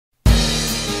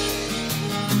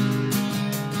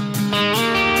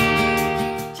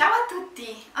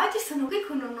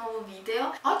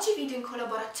video. Oggi video in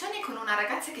collaborazione con una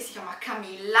ragazza che si chiama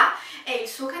Camilla e il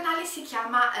suo canale si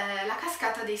chiama La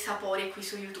Cascata dei Sapori qui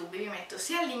su YouTube. Vi metto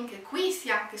sia il link qui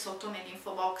sia anche sotto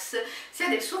nell'info box sia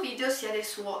del suo video sia del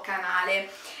suo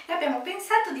canale. E abbiamo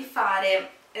pensato di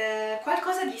fare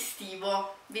qualcosa di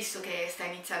estivo, visto che sta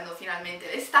iniziando finalmente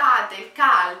l'estate, il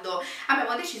caldo,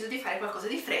 abbiamo deciso di fare qualcosa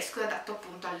di fresco e adatto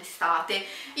appunto all'estate.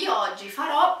 Io oggi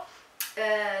farò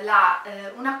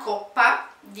una coppa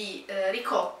di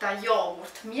ricotta,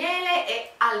 yogurt, miele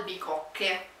e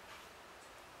albicocche,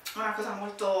 una cosa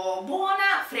molto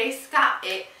buona, fresca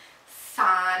e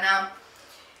sana.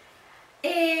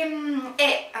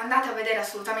 E andate a vedere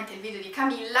assolutamente il video di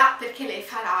Camilla perché lei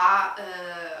farà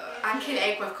anche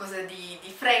lei qualcosa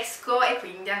di fresco e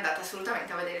quindi andate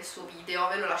assolutamente a vedere il suo video,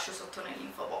 ve lo lascio sotto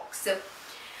nell'info box.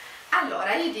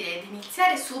 Allora, io direi di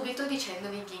iniziare subito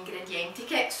dicendovi gli ingredienti,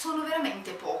 che sono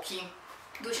veramente pochi.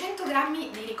 200 g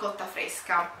di ricotta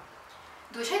fresca,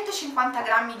 250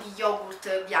 g di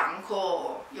yogurt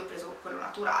bianco, io ho preso quello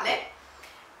naturale,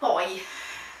 poi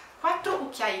 4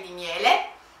 cucchiai di miele,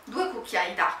 2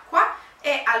 cucchiai d'acqua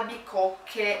e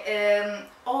albicocche.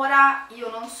 Ora io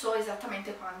non so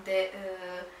esattamente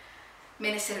quante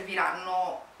me ne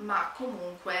serviranno, ma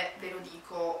comunque ve lo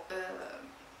dico,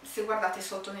 se guardate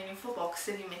sotto nell'info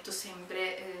box vi metto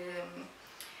sempre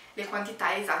le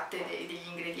quantità esatte degli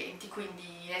ingredienti,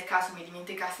 quindi nel caso mi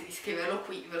dimenticassi di scriverlo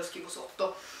qui ve lo scrivo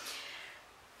sotto,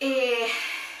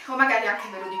 o magari anche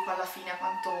ve lo dico alla fine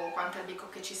quante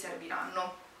albicocche ci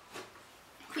serviranno.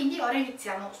 Quindi ora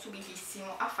iniziamo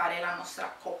subitissimo a fare la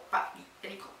nostra coppa di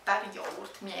ricotta, di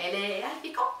yogurt, miele e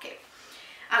albicocche.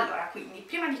 Allora, quindi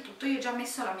prima di tutto io ho già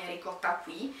messo la mia ricotta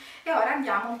qui e ora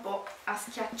andiamo un po' a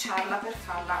schiacciarla per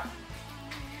farla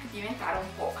diventare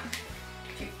un po'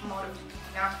 più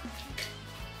morbidina.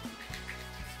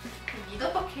 Quindi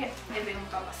dopo che è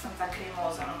venuta abbastanza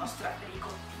cremosa la nostra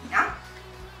ricottina,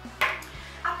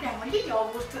 apriamo gli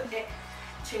yogurt e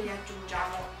ce li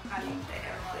aggiungiamo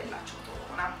all'interno della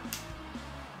ciotolona.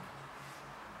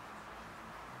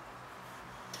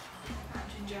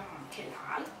 Aggiungiamo anche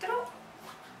l'altro.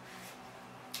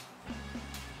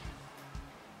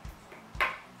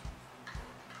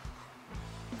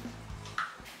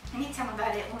 Iniziamo a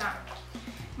dare una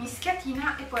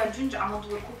mischiatina e poi aggiungiamo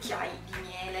 2 cucchiai di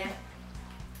miele.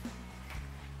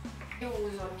 Io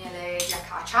uso il miele di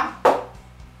acacia.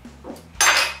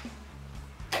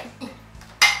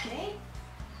 Ok,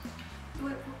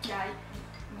 2 cucchiai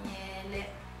di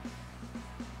miele,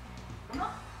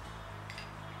 1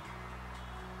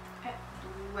 e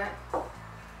 2,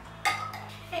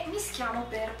 e mischiamo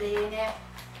per bene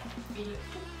il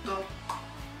tutto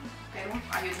per un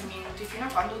paio di minuti fino a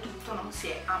quando tutto non si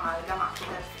è amalgamato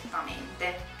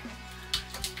perfettamente.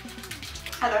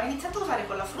 Allora ho iniziato a usare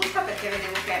con la frusta perché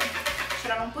vedevo che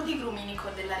c'erano un po' di grumini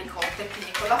della ricotta e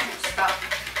quindi con la frusta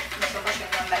mi sto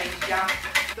facendo andare via.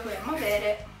 Dovremmo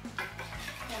avere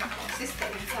una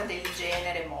consistenza del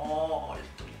genere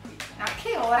molto liquidina,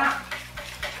 che ora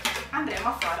andremo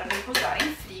a far riposare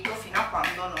in frigo fino a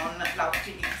quando non la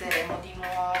utilizzeremo di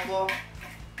nuovo.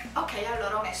 Ok,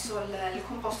 allora ho messo il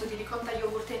composto di ricotta,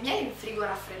 yogurt e miele in frigo a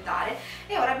raffreddare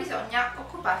e ora bisogna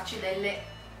occuparci delle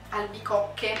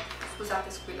albicocche.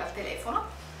 Scusate, squilla il telefono.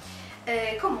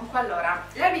 Comunque, allora,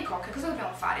 le albicocche cosa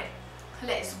dobbiamo fare?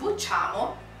 Le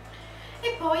sbucciamo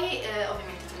e poi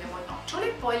ovviamente togliamo il nocciolo e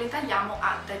poi le tagliamo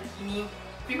a dadini.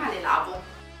 Prima le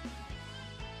lavo.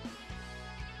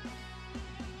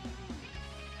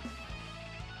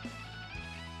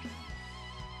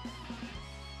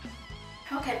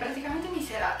 Ok, praticamente mi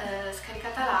si era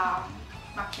scaricata la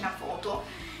macchina foto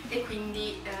e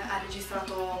quindi ha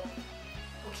registrato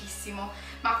pochissimo,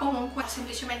 ma comunque ho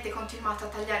semplicemente continuato a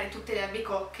tagliare tutte le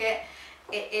albicocche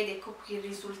ed ecco qui il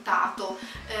risultato.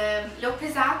 Le ho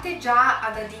pesate già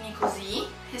a dadini così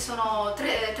e sono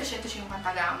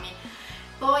 350 grammi.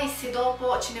 Poi se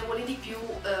dopo ce ne vuole di più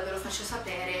ve lo faccio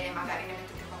sapere e magari ne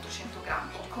mettete 400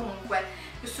 grammi. Comunque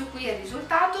questo qui è il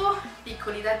risultato,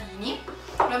 piccoli dadini,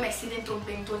 li ho messi dentro un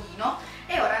pentolino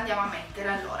e ora andiamo a mettere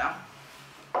allora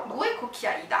 2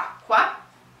 cucchiai d'acqua,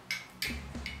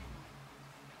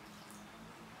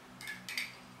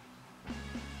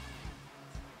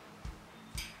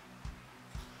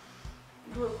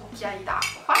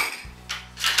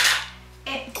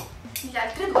 e gli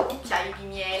altri 2 cucchiai di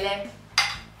miele.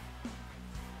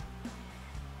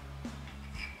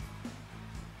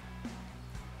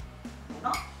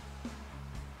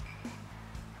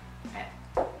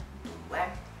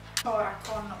 Ora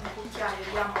con un cucchiaio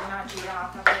diamo una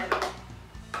girata per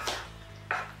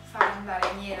far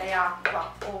andare miele e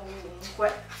acqua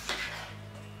ovunque.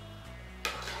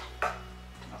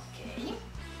 Ok,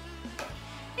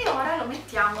 lo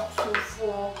mettiamo sul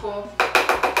fuoco,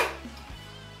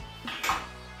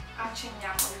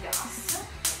 accendiamo il gas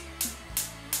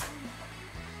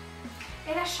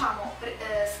e lasciamo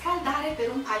scaldare per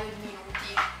un paio di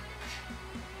minuti.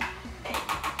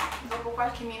 Dopo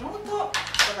qualche minuto,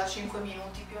 da 5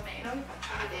 minuti più o meno, vi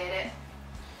faccio vedere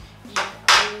il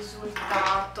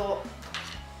risultato.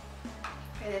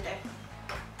 Vedete,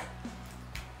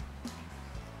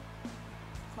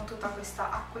 con tutta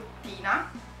questa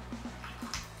acquettina.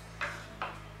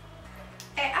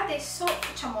 E adesso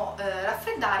facciamo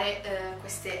raffreddare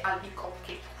queste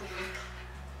albicocche qui.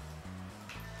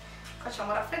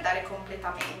 Facciamo raffreddare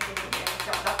completamente, quindi le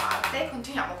mettiamo da parte e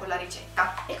continuiamo con la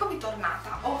ricetta. Eccomi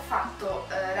tornata, ho fatto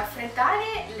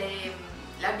raffreddare le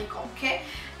albicocche.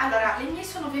 Allora, le mie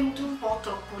sono venute un po'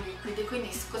 troppo liquide, quindi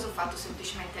cosa ho fatto?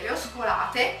 Semplicemente le ho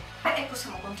scolate e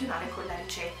possiamo continuare con la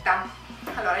ricetta.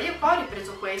 Allora, io poi ho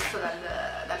ripreso questo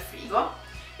dal frigo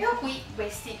e ho qui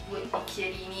questi 2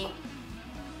 bicchierini.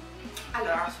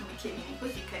 Allora, sono bicchierini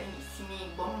così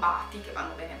carinissimi, bombati, che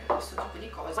vanno bene per questo tipo di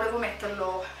cose. Volevo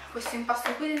metterlo, questo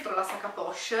impasto qui dentro la sac à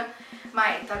poche, ma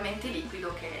è talmente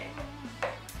liquido che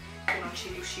non ci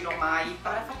riuscirò mai.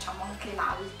 Ora facciamo anche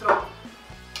l'altro.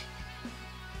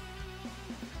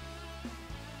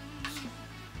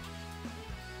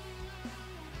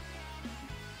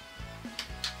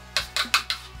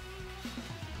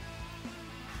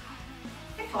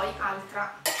 E poi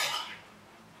altra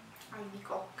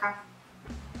albicocca.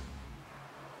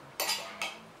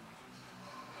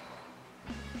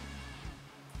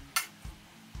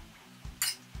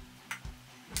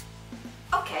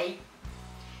 Ok,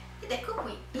 ed ecco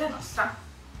qui la nostra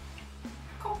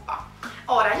coppa.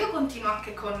 Ora io continuo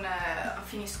anche con,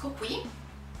 finisco qui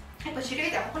e poi ci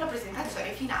rivediamo con la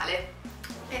presentazione finale.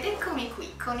 Ed eccomi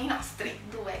qui con i nostri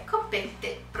 2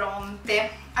 coppette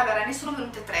pronte. Allora, ne sono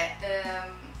venute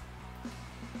 3.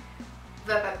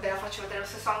 Vabbè, ve la faccio vedere lo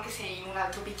stesso anche se in un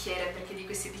altro bicchiere, perché di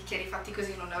questi bicchieri fatti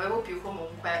così non ne avevo più.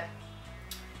 Comunque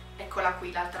eccola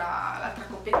qui l'altra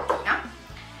coppettina,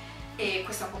 e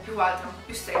questa è un po' più alta, un po'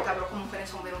 più stretta, però comunque ne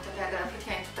sono venute per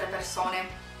praticamente 3 persone.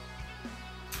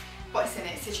 Poi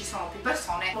se ci sono più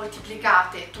persone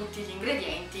moltiplicate tutti gli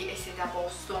ingredienti e siete a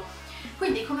posto.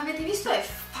 Quindi, come avete visto, è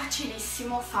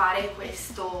facilissimo fare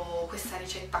questa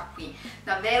ricetta qui,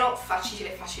 davvero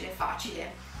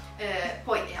facile.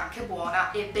 Poi è anche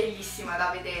buona, è bellissima da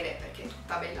vedere perché è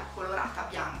tutta bella colorata,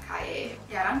 bianca e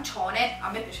arancione. A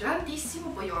me piace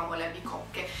tantissimo, poi io amo le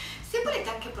albicocche. Se volete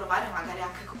anche provare magari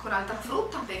anche con altra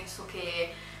frutta, penso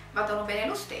che vadano bene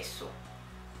lo stesso.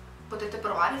 Potete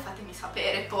provare, fatemi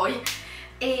sapere poi.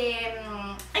 E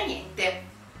niente,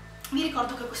 vi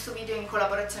ricordo che questo video è in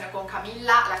collaborazione con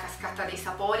Camilla, la cascata dei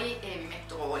sapori, e vi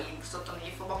metto il link sotto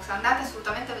nell'info box. Andate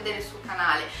assolutamente a vedere il suo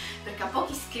canale perché ha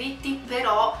pochi iscritti,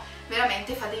 però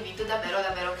veramente fa dei video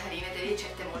davvero carini e delle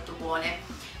ricette molto buone.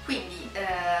 Quindi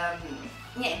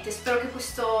niente, spero che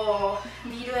questo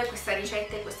video e questa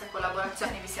ricetta e questa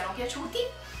collaborazione vi siano piaciuti.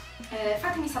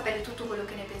 Fatemi sapere tutto quello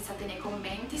che ne pensate nei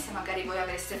commenti, se magari voi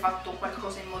avreste fatto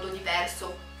qualcosa in modo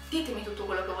diverso, ditemi tutto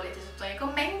quello che volete sotto nei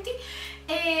commenti.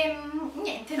 E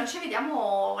niente, noi ci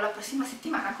vediamo la prossima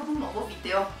settimana con un nuovo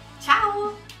video.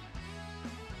 Ciao!